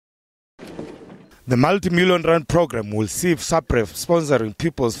The multi-million rand program will see Sapref sponsoring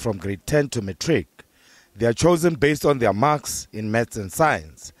pupils from grade 10 to matric. They are chosen based on their marks in maths and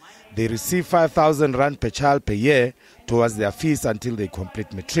science. They receive 5,000 rand per child per year towards their fees until they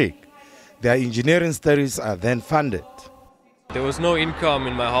complete matric. Their engineering studies are then funded. There was no income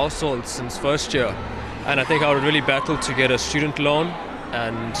in my household since first year, and I think I would really battle to get a student loan,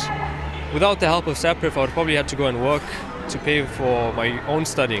 and without the help of Sapref I would probably have to go and work to pay for my own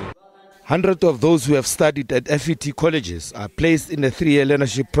studying. Hundreds of those who have studied at FET colleges are placed in a 3-year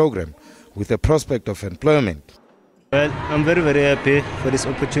learnership program with a prospect of employment. Well, I'm very, very happy for this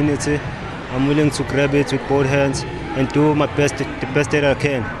opportunity. I'm willing to grab it with both hands and do my best, the best that I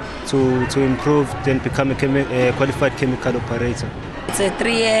can to improve and become a qualified chemical operator. It's a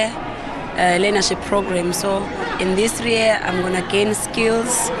 3-year learnership program, so in this 3 year I'm going to gain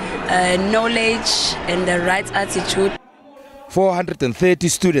skills, knowledge and the right attitude. 430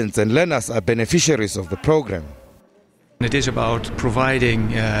 students and learners are beneficiaries of the program. It is about providing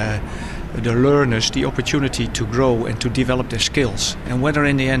the learners the opportunity to grow and to develop their skills. And whether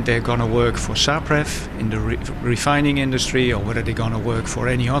in the end they're going to work for Sapref in the refining industry or whether they're going to work for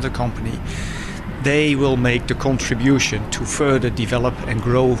any other company, they will make the contribution to further develop and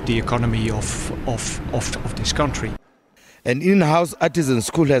grow the economy of this country. An in-house artisan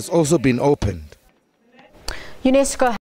school has also been opened. UNESCO